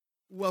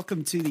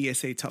Welcome to the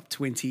SA Top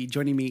 20.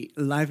 Joining me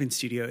live in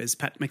studio is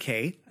Pat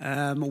McCay.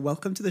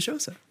 Welcome to the show,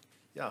 sir.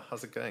 Yeah,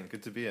 how's it going?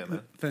 Good to be here,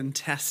 man.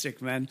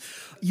 Fantastic, man.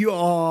 You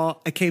are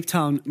a Cape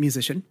Town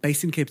musician,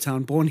 based in Cape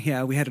Town, born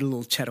here. We had a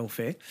little chat off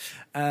air.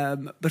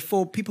 But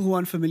for people who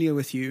aren't familiar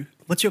with you,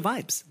 what's your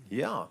vibes?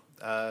 Yeah,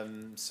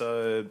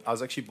 so I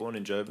was actually born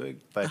in Joburg,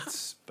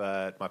 but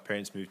my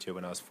parents moved here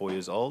when I was 4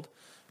 years old.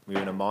 We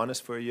were in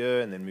Hermanus for a year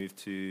and then moved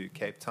to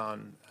Cape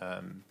Town.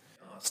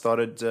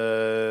 Started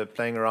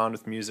playing around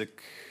with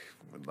music,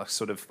 like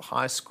sort of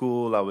high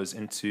school. I was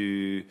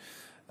into,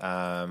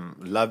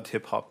 loved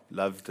hip hop,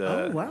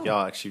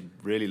 I actually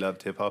really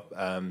loved hip hop.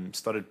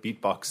 Started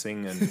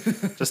beatboxing and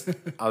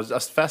I was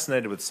just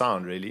fascinated with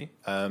sound, really.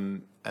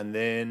 And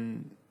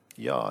then,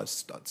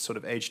 sort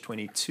of age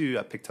 22,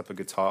 I picked up a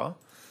guitar.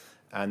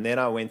 And then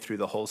I went through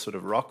the whole sort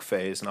of rock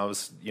phase, and I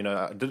was,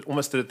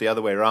 almost did it the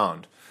other way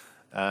around.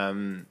 I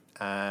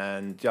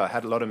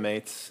had a lot of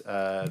mates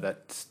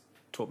that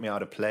taught me how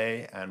to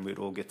play, and we'd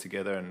all get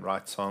together and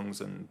write songs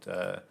and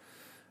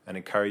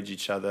encourage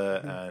each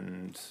other.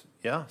 And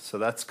so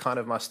that's kind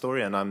of my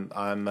story. And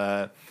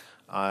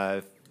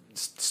I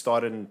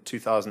started in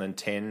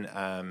 2010,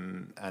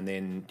 and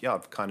then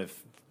I've kind of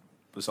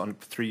was on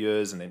for 3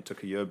 years, and then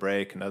took a year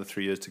break, another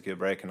 3 years, took a year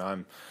break, and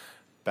I'm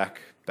back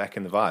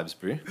in the vibes,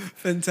 bro.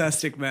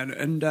 Fantastic, man.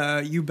 And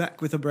you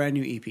back with a brand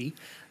new EP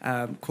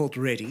called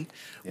Ready,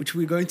 which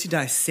we're going to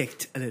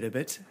dissect a little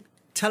bit.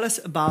 Tell us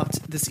about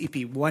this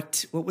EP.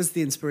 What was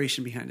the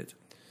inspiration behind it?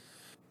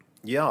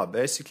 Yeah,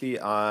 basically,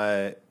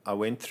 I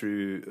went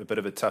through a bit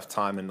of a tough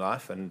time in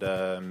life, and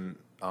 3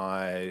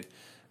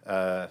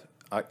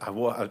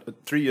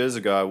 years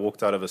ago, I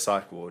walked out of a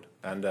psych ward,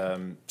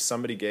 and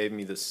somebody gave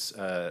me this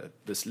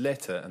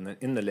letter, and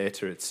in the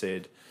letter it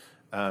said,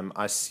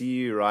 "I see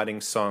you writing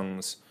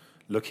songs,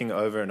 looking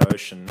over an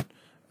ocean,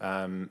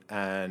 and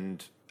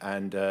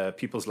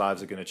people's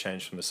lives are going to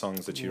change from the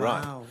songs that you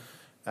write."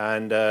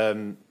 And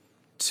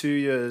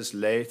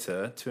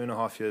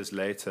 2.5 years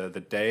later,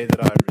 the day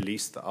that I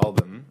released the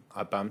album,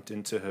 I bumped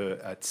into her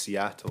at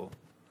Seattle,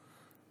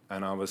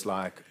 and I was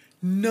like,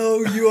 "No,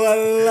 you are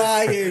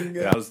lying!"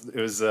 It was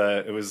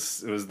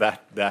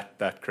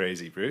that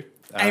crazy, bro.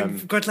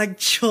 I've got like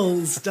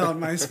chills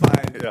down my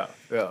spine. Yeah,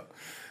 it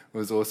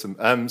was awesome.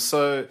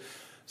 So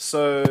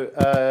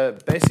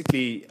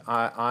basically,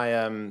 I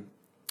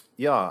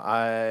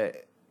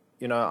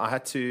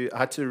had to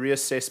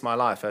reassess my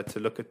life. I had to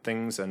look at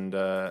things, and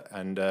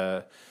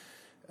it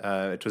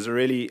was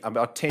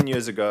about 10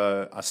 years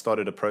ago, I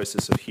started a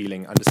process of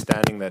healing,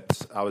 understanding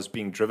that I was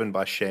being driven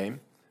by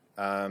shame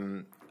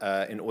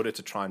in order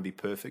to try and be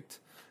perfect,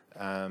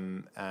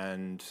 and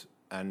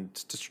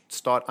to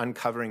start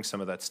uncovering some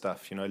of that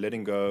stuff,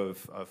 letting go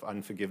of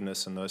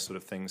unforgiveness and those sort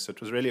of things. So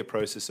it was really a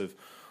process of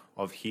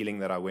healing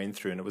that I went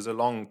through, and it was a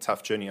long,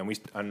 tough journey.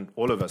 And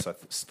all of us, I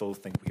still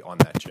think we're on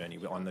that journey.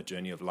 We're on the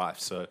journey of life.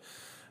 So,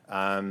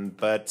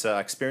 but I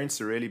experienced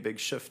a really big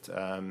shift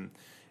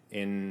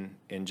in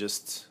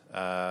just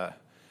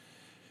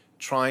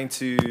trying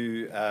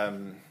to,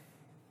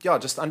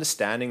 just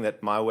understanding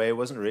that my way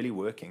wasn't really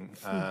working.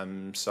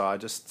 So I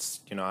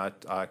just,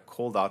 I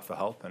called out for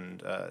help,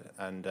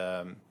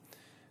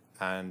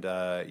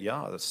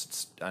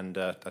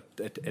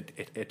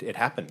 it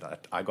happened.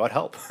 I got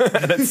help,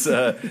 and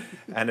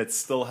it's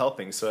still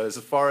helping. So as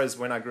far as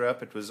when I grew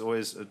up, it was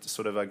always I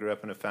grew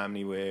up in a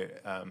family where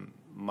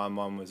my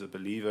mom was a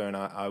believer, and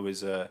I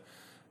was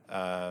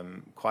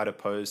quite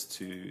opposed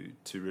to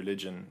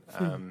religion.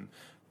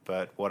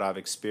 But what I've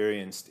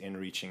experienced in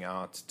reaching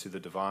out to the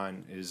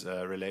divine is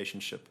a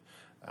relationship,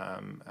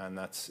 and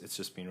it's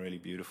just been really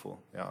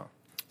beautiful. Yeah,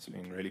 it's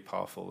been really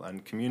powerful,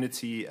 and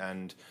community,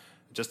 and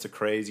just a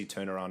crazy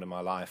turnaround in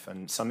my life,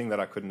 and something that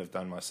I couldn't have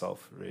done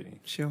myself,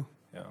 really. Sure.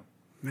 Yeah.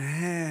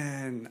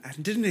 Man, I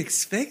didn't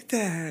expect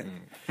that.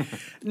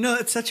 No,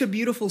 it's such a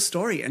beautiful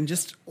story, and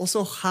just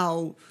also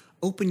how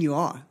open you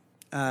are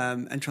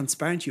and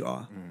transparent you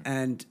are.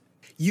 And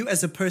you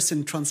as a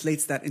person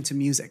translates that into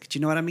music. Do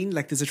you know what I mean?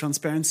 Like there's a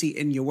transparency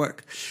in your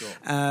work. Sure.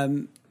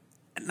 And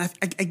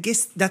I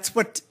guess that's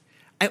what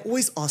I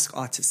always ask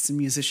artists and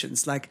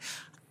musicians, like,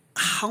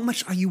 how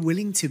much are you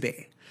willing to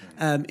bear?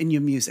 In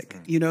your music,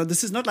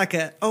 this is not like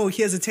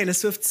here's a Taylor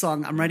Swift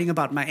song, I'm writing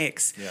about my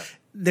ex. Yeah.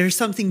 There's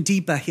something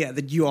deeper here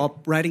that you are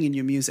writing in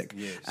your music.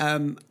 Yes.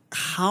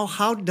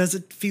 How does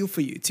it feel for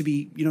you to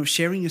be,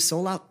 sharing your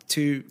soul out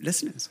to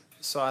listeners?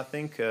 So I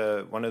think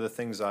one of the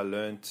things I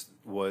learned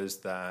was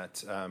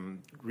that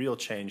real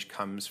change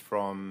comes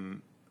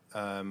from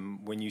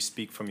when you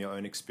speak from your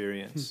own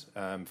experience.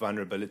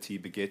 Vulnerability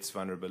begets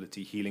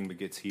vulnerability, healing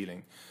begets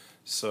healing.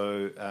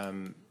 So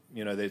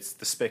there's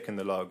the speck in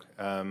the log.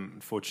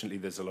 Unfortunately,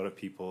 there's a lot of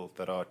people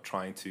that are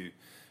trying to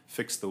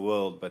fix the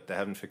world, but they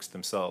haven't fixed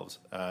themselves,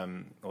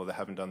 or they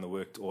haven't done the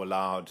work or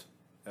allowed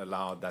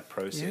that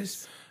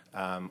process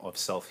of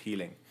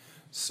self-healing.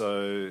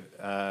 So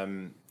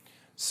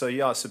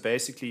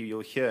basically,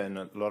 you'll hear in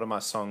a lot of my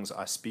songs,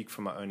 I speak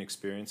from my own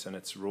experience, and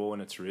it's raw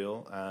and it's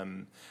real.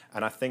 And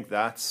I think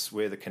that's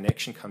where the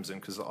connection comes in,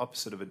 because the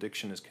opposite of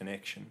addiction is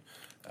connection.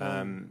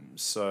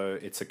 So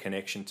it's a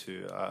connection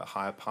to a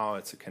higher power,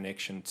 it's a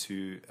connection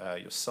to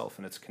yourself,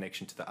 and it's a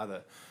connection to the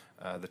other,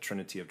 the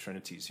Trinity of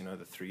Trinities, you know,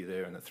 the three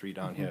there and the three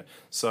down here.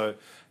 So,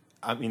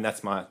 I mean,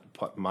 that's my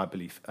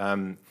belief.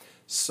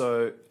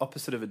 So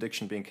opposite of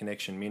addiction being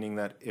connection, meaning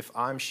that if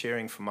I'm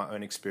sharing from my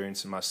own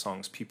experience in my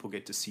songs, people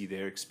get to see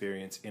their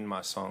experience in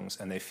my songs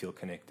and they feel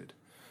connected.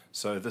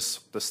 So this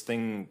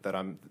thing that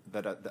I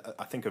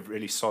think a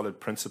really solid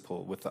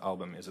principle with the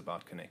album is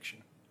about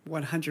connection.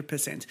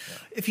 100%.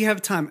 If you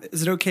have time,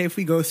 is it okay if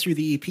we go through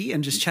the EP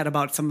and just chat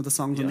about some of the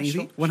songs on the EP?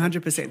 Sure,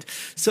 100%.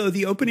 So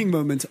the opening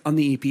moment on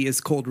the EP is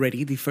called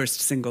Ready, the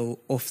first single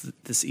off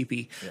this EP.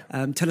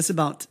 Yeah. Tell us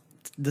about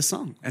the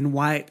song and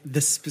why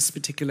this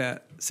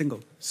particular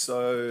single.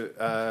 So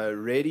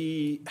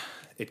Ready,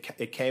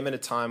 it came at a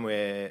time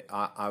where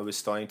I was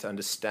starting to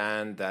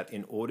understand that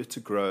in order to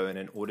grow and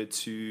in order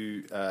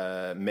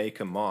to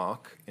make a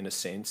mark, in a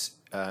sense,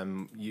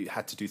 you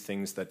had to do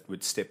things that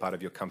would step out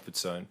of your comfort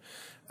zone.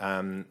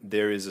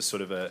 There is a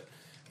sort of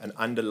an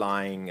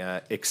underlying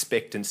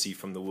expectancy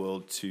from the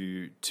world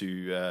to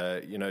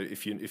you know,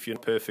 if you're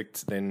not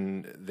perfect,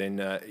 then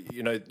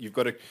you know, you've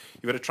got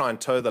to try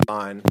and toe the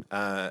line.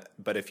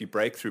 But if you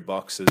break through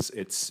boxes,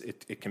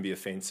 it can be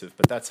offensive.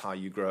 But that's how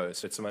you grow.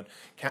 So it's about,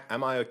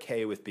 am I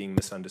okay with being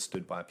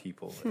misunderstood by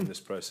people in this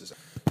process?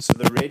 So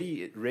the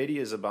ready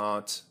is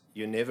about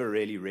you're never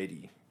really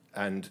ready,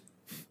 and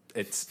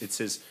it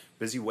says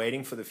busy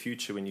waiting for the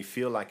future when you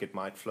feel like it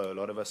might flow. A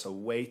lot of us are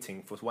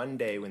waiting for one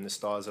day when the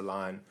stars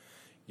align.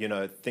 You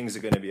know, things are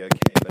going to be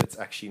okay, but it's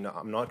actually not,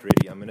 I'm not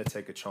ready. I'm going to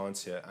take a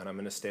chance here, and I'm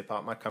going to step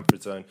out my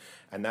comfort zone,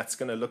 and that's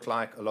going to look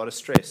like a lot of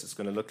stress. It's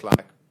going to look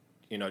like,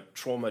 you know,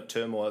 trauma,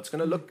 turmoil. It's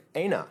going to look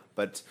ANA,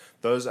 but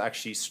those are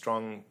actually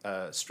strong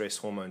stress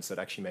hormones that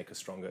actually make us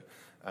stronger.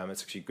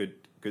 It's actually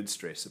good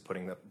stress at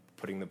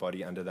putting the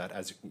body under that.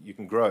 As you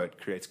can grow, it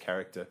creates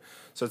character.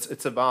 So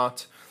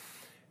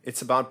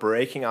it's about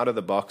breaking out of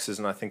the boxes,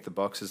 and I think the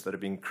boxes that are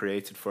being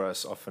created for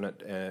us often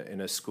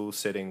in a school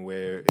setting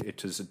where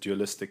it is a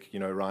dualistic, you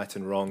know, right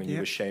and wrong, and you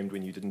were shamed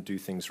when you didn't do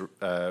things,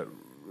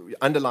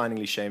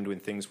 underliningly shamed when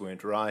things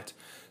weren't right.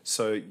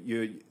 So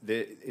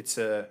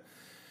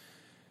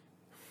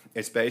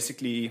it's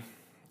basically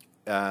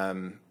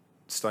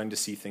starting to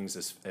see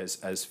things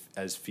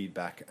as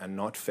feedback and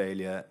not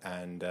failure,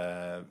 and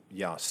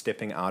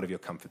stepping out of your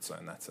comfort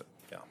zone. That's it.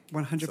 Yeah.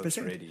 100%.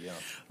 So Ready, yeah.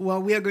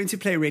 Well, we are going to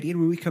play Ready, and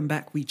when we come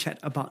back, we chat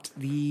about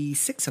the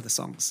 6 other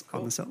songs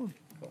on the album.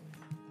 Cool.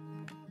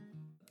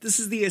 This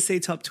is the SA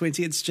Top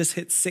 20. It's just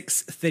hit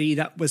 6:30.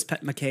 That was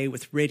Pat McCay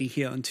with Ready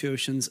here on Two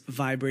Oceans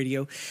Vibe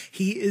Radio.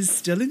 He is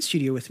still in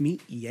studio with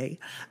me, yay.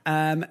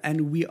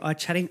 And we are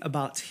chatting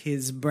about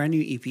his brand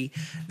new EP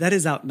that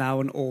is out now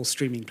on all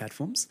streaming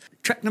platforms.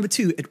 Track number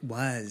 2, It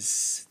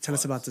Was. Tell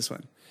us about this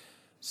one.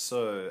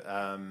 So,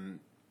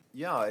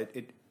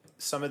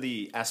 some of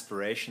the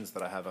aspirations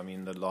that I have, I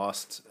mean, the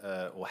last,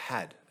 or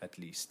had at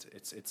least,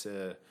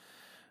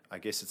 I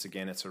guess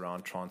it's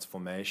around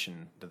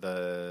transformation.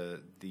 The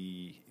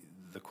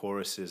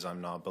chorus is,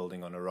 I'm now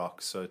building on a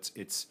rock. So it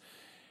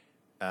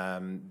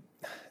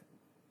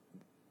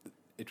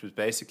was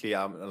basically,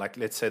 like,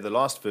 let's say the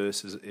last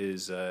verse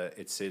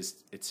it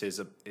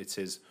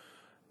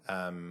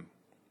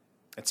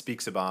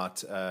speaks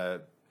about,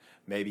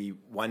 maybe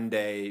one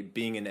day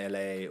being in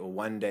LA, or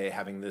one day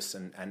having this,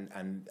 and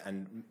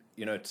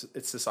you know,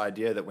 it's this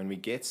idea that when we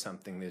get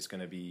something, there's going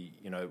to be,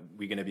 you know,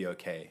 we're going to be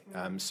okay.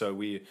 So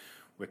we're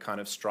kind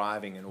of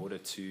striving in order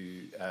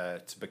to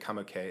become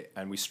okay,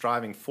 and we're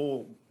striving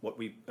for what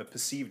we a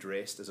perceived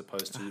rest as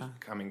opposed to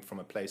coming from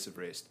a place of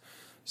rest.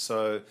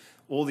 So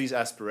all these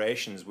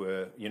aspirations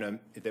were, you know,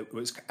 it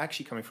was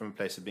actually coming from a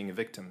place of being a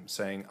victim,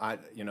 saying, I'm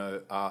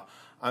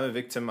a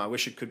victim. I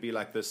wish it could be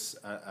like this.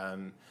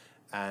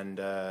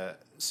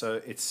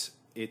 So it's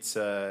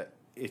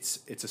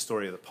a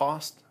story of the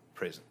past,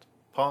 present,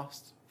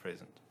 past,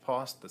 present,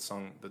 past. The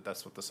song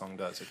that's what the song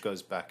does. It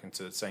goes back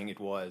into saying it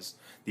was.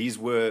 These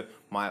were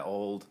my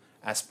old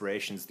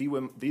aspirations.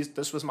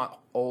 This was my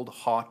old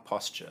heart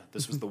posture.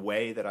 This was the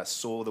way that I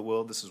saw the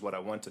world. This is what I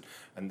wanted,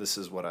 and this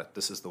is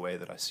the way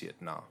that I see it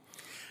now.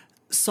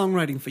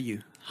 Songwriting for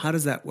you, how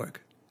does that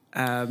work?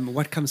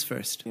 What comes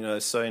first? You know,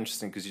 it's so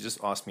interesting because you just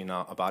asked me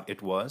now about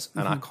It Was,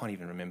 and I can't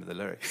even remember the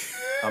lyrics.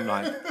 I'm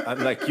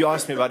like, you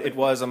asked me about It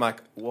Was. I'm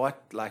like, what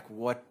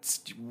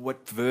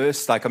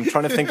verse? Like, I'm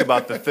trying to think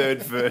about the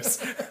third verse.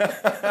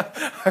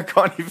 I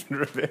can't even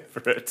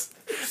remember it.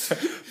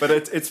 But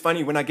it's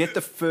funny when I get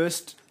the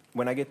first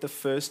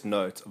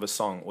note of a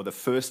song or the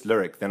first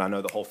lyric, then I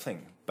know the whole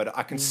thing. But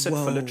I can sit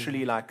for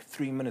literally like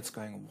 3 minutes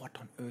going, what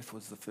on earth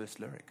was the first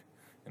lyric?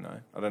 You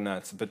know, I don't know.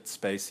 It's a bit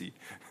spacey.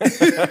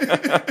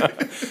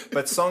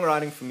 But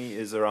songwriting for me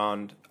is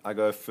around, I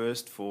go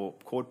first for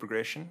chord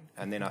progression,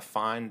 and then I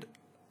find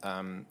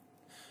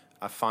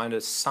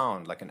a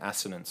sound, like an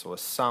assonance or a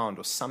sound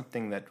or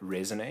something that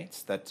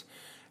resonates,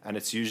 and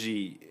it's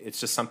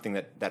just something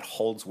that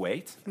holds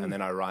weight, and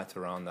then I write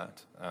around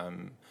that.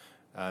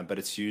 But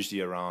it's usually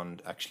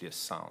around actually a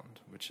sound,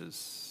 which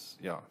is,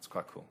 yeah, it's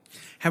quite cool.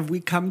 Have we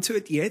come to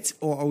it yet,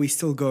 or are we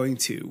still going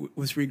to,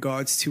 with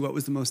regards to what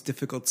was the most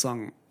difficult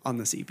song on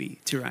this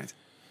EP to write?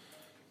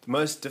 The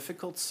most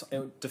difficult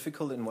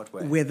in what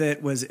way? Whether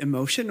it was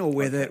emotion or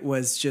whether it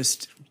was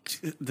just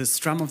the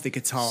strum of the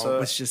guitar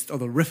was just, or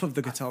the riff of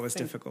the guitar was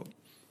difficult.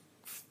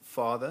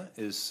 Father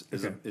is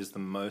the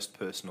most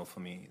personal for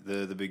me.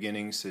 The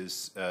beginnings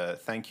is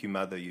thank you,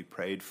 Mother, you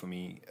prayed for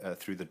me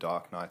through the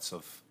dark nights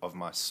of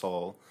my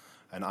soul,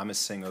 and I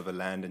must sing over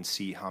land and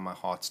sea how my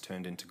heart's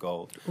turned into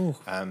gold.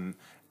 And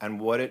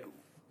what it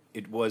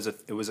was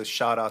a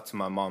shout out to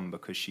my mom,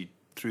 because she,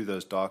 through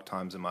those dark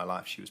times in my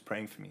life, she was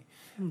praying for me.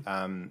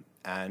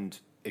 And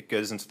it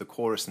goes into the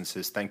chorus and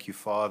says, thank you,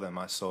 Father,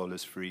 my soul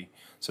is free.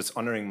 So it's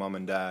honoring mom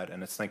and dad,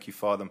 and it's thank you,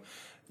 Father,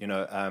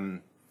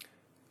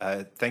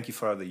 thank you,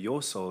 Father,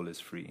 your soul is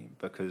free,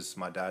 because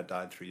my dad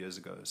died 3 years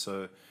ago.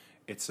 So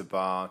it's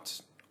about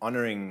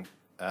honoring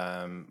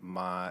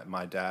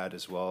my dad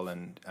as well,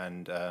 and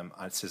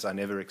it says I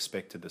never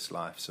expected this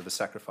life. So the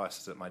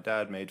sacrifices that my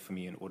dad made for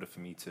me in order for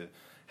me to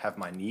have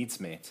my needs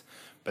met,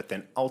 but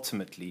then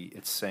ultimately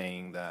it's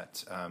saying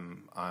that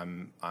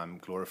I'm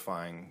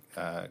glorifying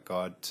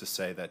God to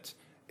say that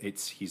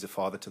he's a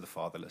father to the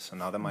fatherless, and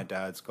now that my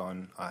dad's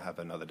gone, I have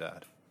another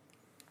dad.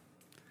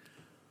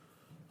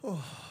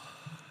 Oh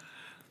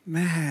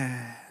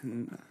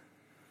man,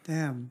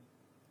 damn.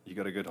 You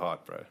got a good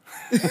heart, bro.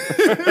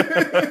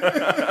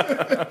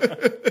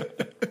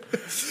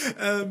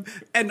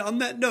 And on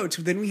that note,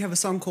 then we have a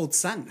song called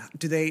Sun.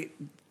 Do they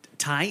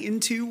tie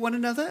into one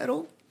another at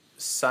all?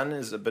 Sun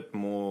is a bit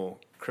more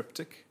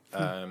cryptic.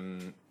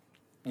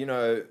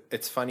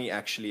 It's funny,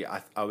 actually.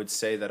 I would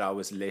say that I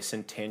was less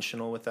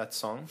intentional with that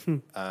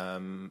song.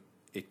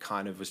 It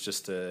kind of was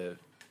just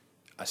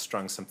I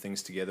strung some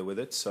things together with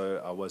it, so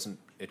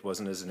it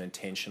wasn't as an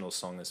intentional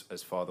song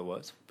as Father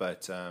was,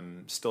 but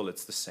still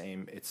it's the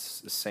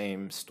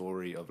same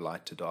story of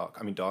light to dark.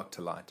 I mean, dark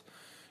to light.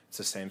 It's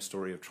the same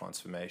story of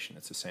transformation.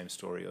 It's the same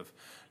story of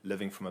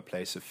living from a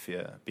place of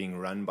fear, being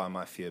run by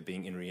my fear,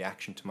 being in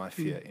reaction to my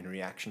fear, in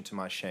reaction to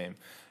my shame,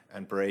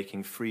 and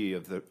breaking free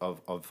of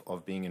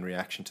being in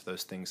reaction to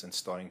those things and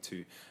starting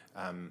to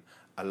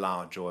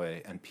allow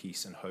joy and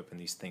peace and hope in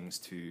these things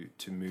to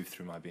move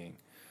through my being.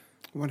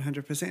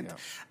 100%.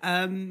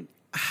 Yeah.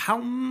 How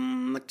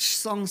much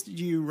songs did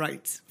you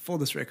write for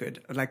this record?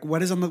 Like,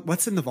 what's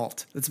in the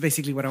vault? That's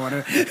basically what I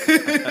want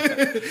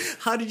to.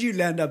 How did you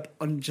land up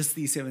on just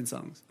these 7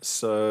 songs?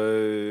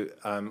 So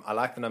I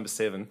like the number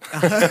 7.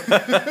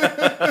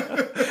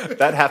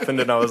 That happened,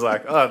 and I was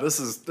like, "Oh, this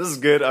is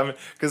good."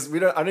 Because I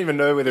don't even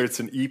know whether it's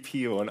an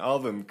EP or an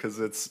album, because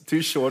it's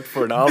too short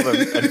for an album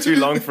and too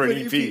long for an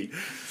EP.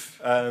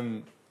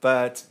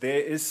 But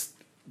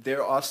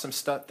there are some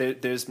stuff.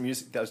 There's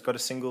music. I've got a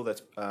single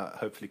that's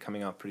hopefully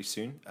coming out pretty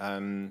soon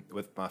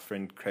with my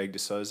friend Craig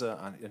DeSouza.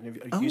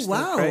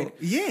 Craig?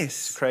 Yes.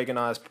 So Craig and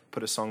I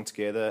put a song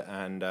together,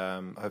 and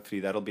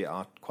hopefully that'll be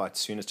out quite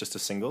soon. It's just a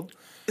single.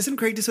 Isn't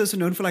Craig DeSouza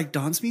known for like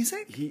dance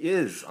music? He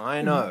is.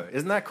 I know.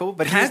 Isn't that cool?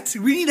 But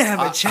we need to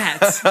have a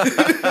chat.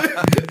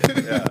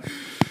 Yeah.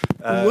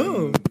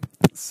 Whoa.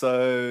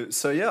 So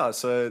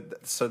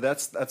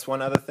that's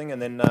one other thing, and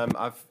then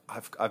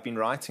I've been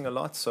writing a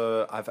lot.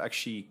 So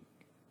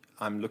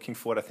I'm looking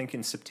forward. I think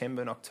in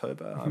September and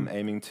October, I'm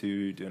aiming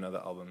to do another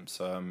album.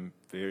 So I'm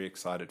very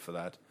excited for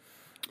that.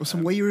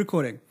 Awesome. Where are you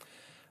recording?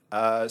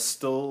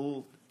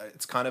 Still,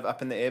 it's kind of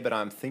up in the air, but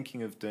I'm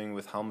thinking of doing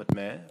with Helmut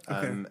Mayer.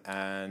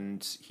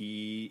 And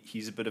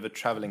he's a bit of a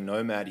traveling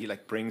nomad. He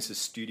brings his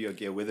studio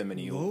gear with him, and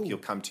he'll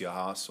come to your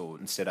house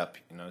and set up.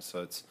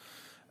 So it's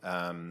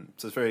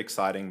very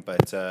exciting.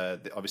 But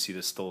obviously,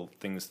 there's still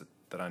things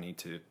that I need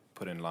to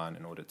put in line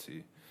in order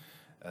to.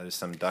 There's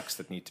some ducks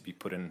that need to be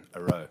put in a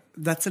row.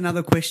 That's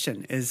another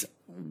question, is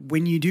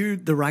when you do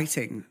the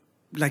writing,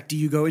 do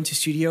you go into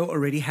studio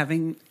already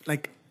having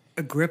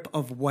a grip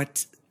of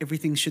what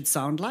everything should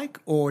sound like,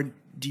 or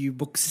do you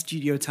book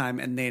studio time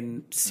and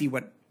then see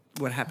what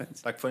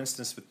happens? For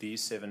instance, with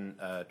these 7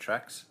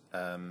 tracks,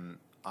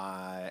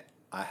 I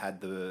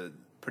had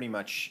pretty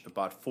much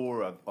about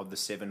 4 of the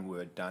 7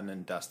 were done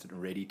and dusted and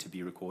ready to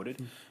be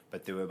recorded,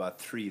 but there were about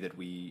 3 that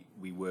we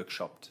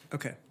workshopped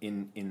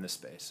in the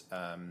space.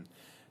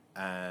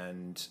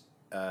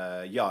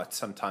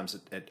 Sometimes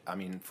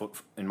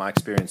in my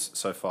experience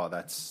so far,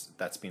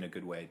 that's been a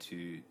good way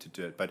to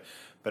do it.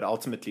 But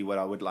ultimately, what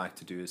I would like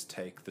to do is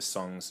take the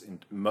songs in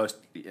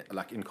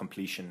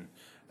completion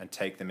and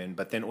take them in,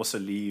 but then also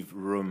leave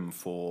room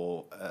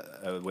for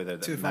whether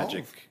the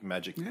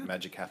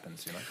magic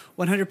happens.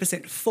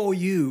 100% For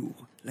You.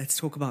 Let's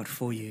talk about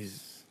For You.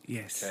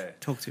 Yes. Okay.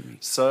 Talk to me.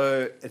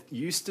 So it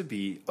used to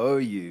be Oh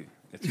You.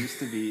 It used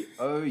to be,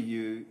 oh,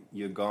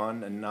 you're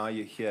gone, and now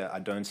you're here. I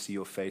don't see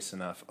your face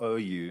enough. Oh,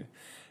 you.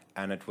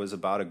 And it was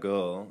about a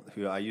girl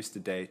who I used to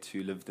date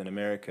who lived in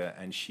America,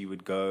 and she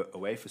would go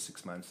away for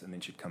 6 months, and then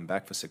she'd come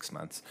back for 6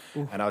 months.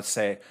 Ooh. And I would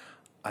say,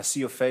 I see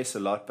your face a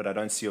lot, but I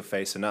don't see your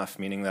face enough,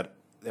 meaning that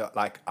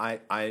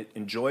I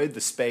enjoyed the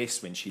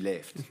space when she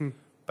left,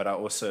 but I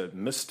also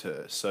missed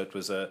her. So it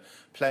was a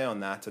play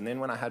on that. And then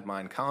when I had my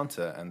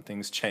encounter and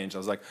things changed, I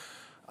was like,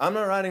 I'm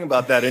not writing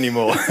about that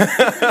anymore. So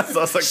I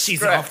was like,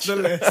 she's scratch. off the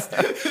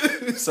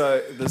list.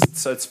 So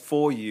it's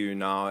For You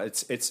now.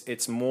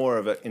 It's more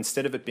of a,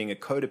 instead of it being a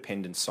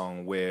codependent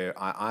song where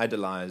I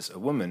idolize a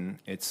woman,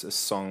 it's a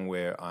song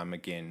where I'm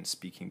again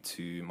speaking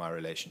to my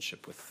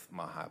relationship with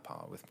my higher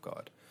power, with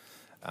God.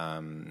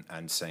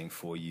 And saying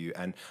For You,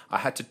 and I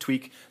had to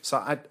tweak.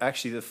 So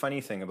actually, the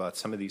funny thing about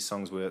some of these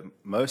songs were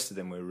most of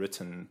them were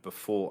written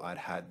before I'd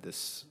had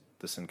this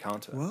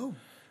encounter. Whoa!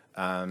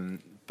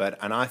 And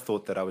I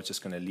thought that I was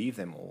just going to leave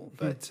them all,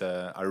 but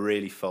I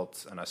really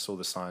felt, and I saw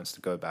the signs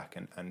to go back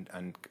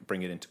and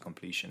bring it into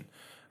completion.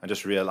 I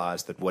just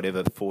realized that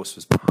whatever force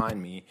was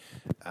behind me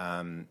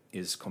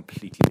is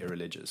completely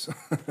irreligious.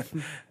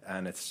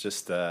 And it's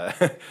just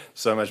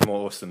so much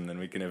more awesome than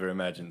we can ever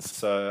imagine.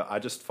 So I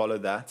just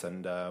followed that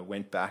and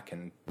went back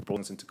and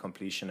brought them into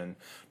completion and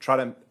try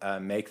to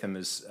make them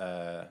as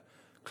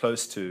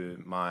close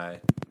to my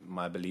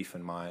belief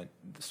and my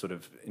sort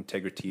of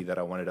integrity that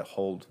I wanted to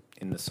hold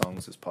in the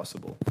songs as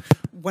possible.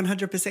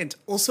 100%.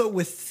 Also,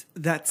 with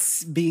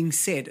that being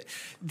said,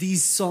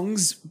 these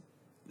songs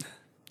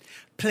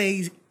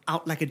play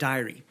out like a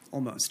diary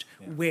almost,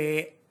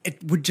 where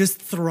it would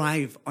just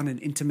thrive on an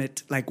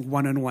intimate, like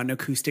one-on-one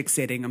acoustic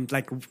setting. I'm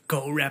like,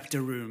 go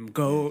Raptor Room,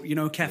 go,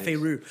 Cafe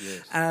Roo.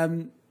 Yes.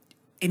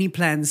 Any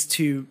plans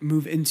to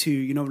move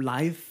into,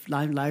 live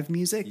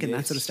music and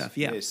that sort of stuff?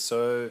 Yeah. Yes.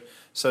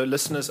 So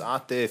listeners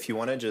out there, if you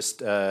want to just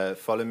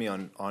follow me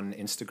on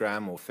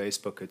Instagram or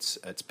Facebook, it's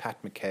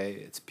Pat McCay.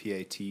 It's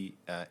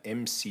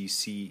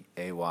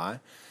PATMCCAY.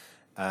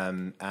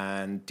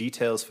 And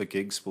details for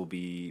gigs will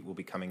be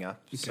coming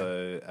up. Okay.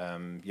 So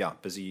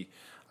busy.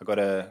 I got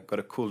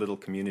a cool little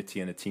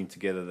community and a team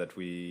together that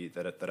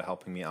are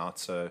helping me out.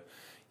 So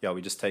we're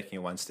just taking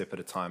it one step at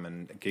a time.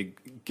 And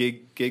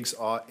gigs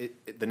are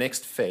the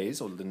next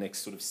phase, or the next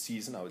sort of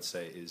season, I would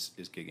say, is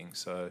gigging.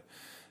 So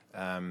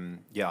and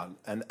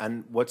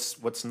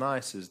what's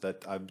nice is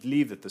that I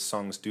believe that the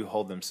songs do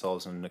hold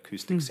themselves in an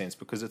acoustic sense,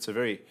 because it's a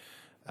very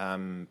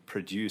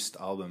produced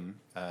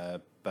album,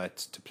 but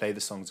to play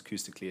the songs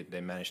acoustically, they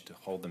managed to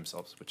hold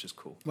themselves, which is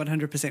cool.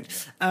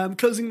 100%.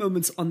 Closing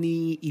moments on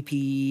the EP,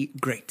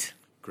 great.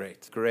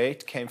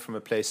 Great came from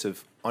a place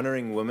of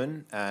honoring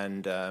women,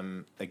 and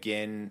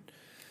again,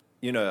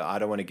 I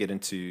don't want to get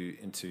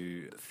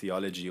into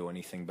theology or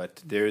anything,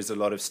 but there is a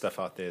lot of stuff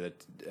out there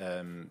that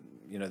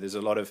there's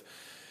a lot of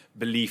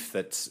belief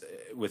that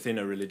within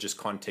a religious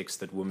context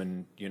that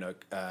women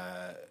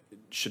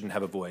shouldn't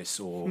have a voice,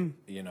 or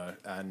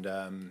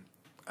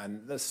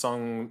and the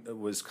song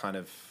was kind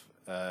of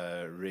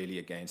really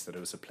against that. It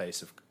was a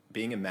place of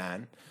being a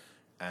man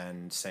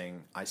and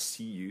saying, I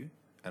see you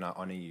and I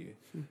honor you.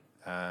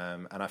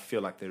 And I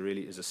feel like there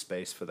really is a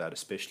space for that,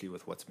 especially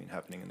with what's been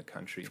happening in the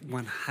country.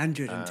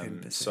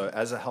 110%. So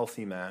as a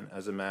healthy man,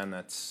 as a man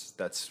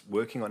that's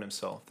working on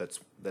himself,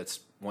 that's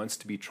wants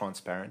to be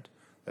transparent,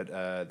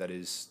 that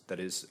is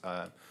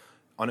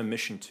on a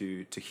mission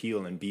to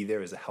heal and be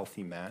there as a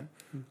healthy man,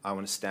 I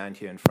want to stand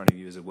here in front of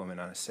you as a woman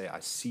and I say, I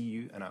see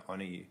you and I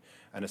honor you.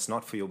 And it's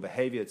not for your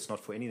behavior, it's not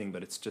for anything,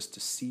 but it's just to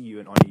see you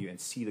and honor you and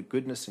see the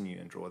goodness in you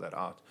and draw that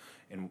out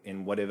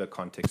in whatever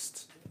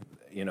context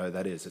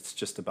that is. It's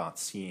just about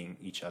seeing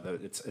each other.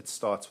 It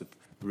starts with,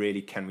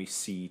 really, can we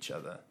see each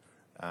other?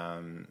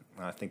 And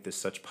I think there's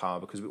such power,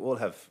 because we all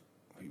have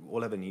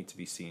a need to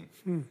be seen.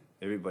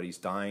 Everybody's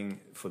dying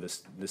for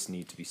this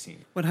need to be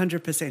seen.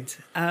 100%.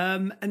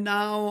 And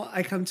now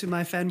I come to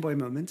my fanboy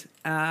moment.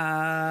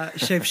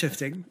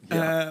 Shape-shifting.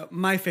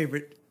 My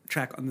favorite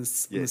track on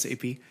this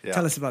EP. Yeah.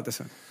 Tell us about this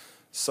one.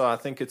 So I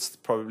think it's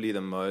probably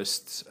the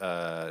most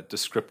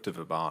descriptive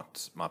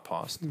about my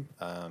past.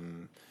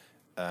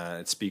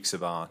 It speaks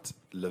about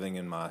living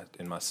in my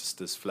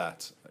sister's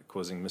flat,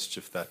 causing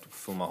mischief that would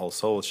fill my whole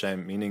soul.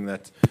 Shame, meaning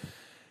that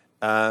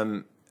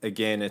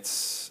again,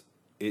 it's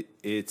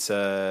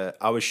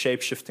I was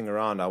shape shifting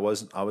around. I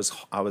was a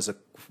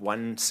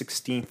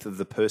 1/16th of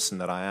the person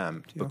that I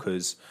am,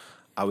 because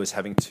I was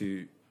having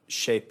to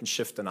shape and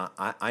shift, and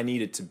I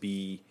needed to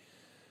be.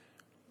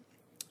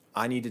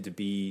 I needed to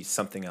be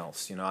something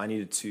else. I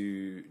needed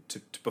to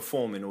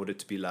perform in order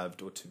to be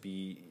loved, or to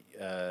be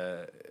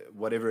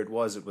whatever it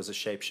was. It was a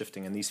shape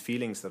shifting, and these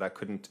feelings that I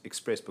couldn't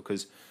express,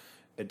 because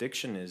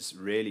addiction is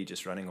really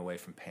just running away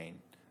from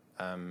pain.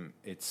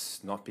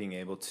 It's not being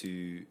able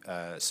to.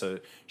 So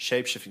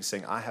shape shifting,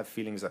 saying I have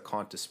feelings I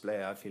can't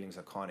display, I have feelings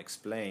I can't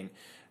explain,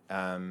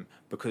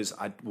 because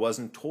I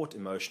wasn't taught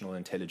emotional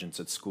intelligence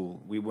at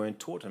school. We weren't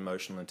taught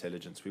emotional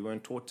intelligence. We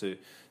weren't taught to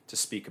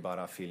speak about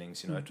our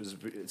feelings.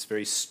 It's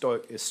very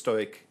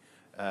stoic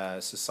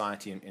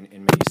society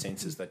in many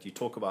senses, that you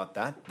talk about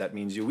that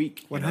means you're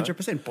weak.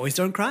 100%. Boys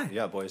don't cry.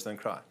 Yeah, boys don't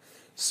cry.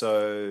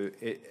 So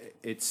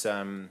it's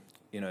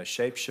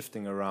shape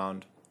shifting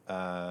around,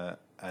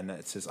 and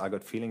it says, I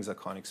got feelings I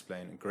can't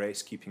explain.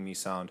 Grace keeping me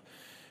sound.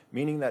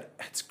 Meaning that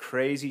it's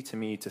crazy to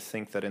me to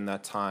think that in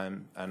that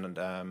time, and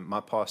my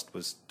past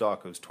was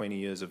dark. It was 20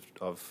 years of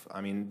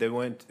I mean,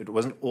 it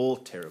wasn't all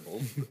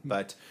terrible,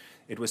 but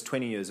it was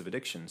 20 years of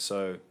addiction.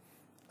 So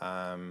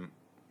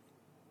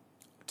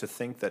to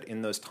think that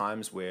in those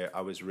times where I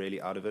was really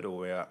out of it, or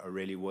where I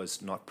really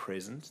was not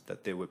present,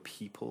 that there were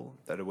people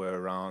that were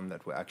around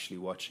that were actually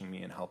watching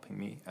me and helping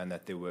me, and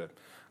that there were,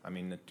 I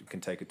mean, you can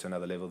take it to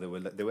another level.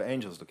 There were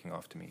angels looking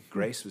after me.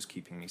 Grace was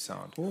keeping me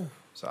sound. Cool.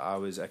 So I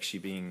was actually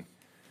being,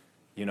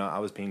 I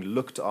was being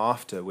looked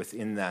after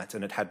within that,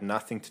 and it had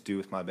nothing to do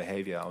with my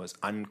behavior. I was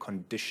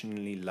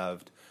unconditionally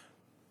loved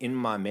in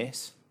my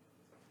mess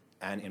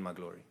and in my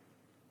glory.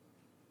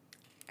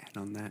 And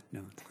on that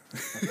note,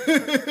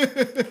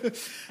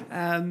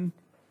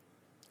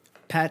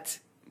 Pat,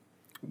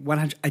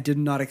 100. I did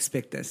not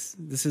expect this.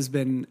 This has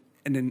been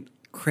an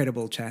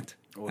incredible chat.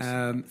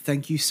 Awesome.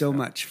 Thank you so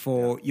much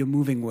for your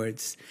moving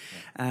words.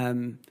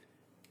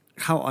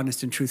 How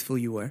honest and truthful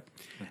you were.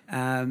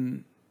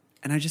 And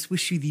I just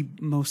wish you the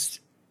most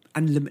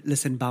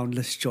unlimitless and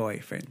boundless joy,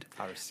 friend.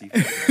 I received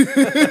it.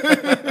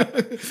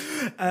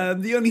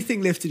 The only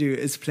thing left to do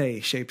is play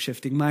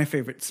Shapeshifting, my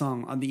favorite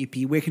song on the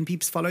EP. Where can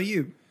peeps follow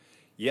you?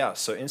 Yeah,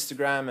 so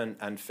Instagram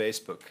and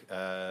Facebook.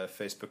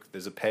 Facebook,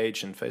 there's a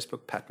page in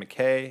Facebook, Pat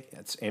McCay.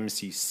 It's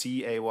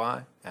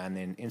MCCAY. And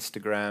then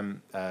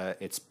Instagram,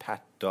 it's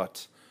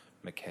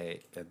pat.mckay.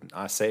 And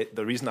I say,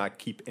 the reason I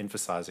keep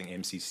emphasizing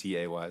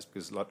MCCAY is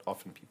because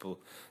often people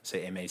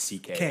say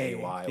MACKAY.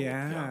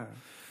 Yeah.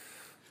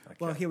 Okay.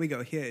 Well, here we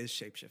go. Here is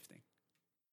Shapeshifting.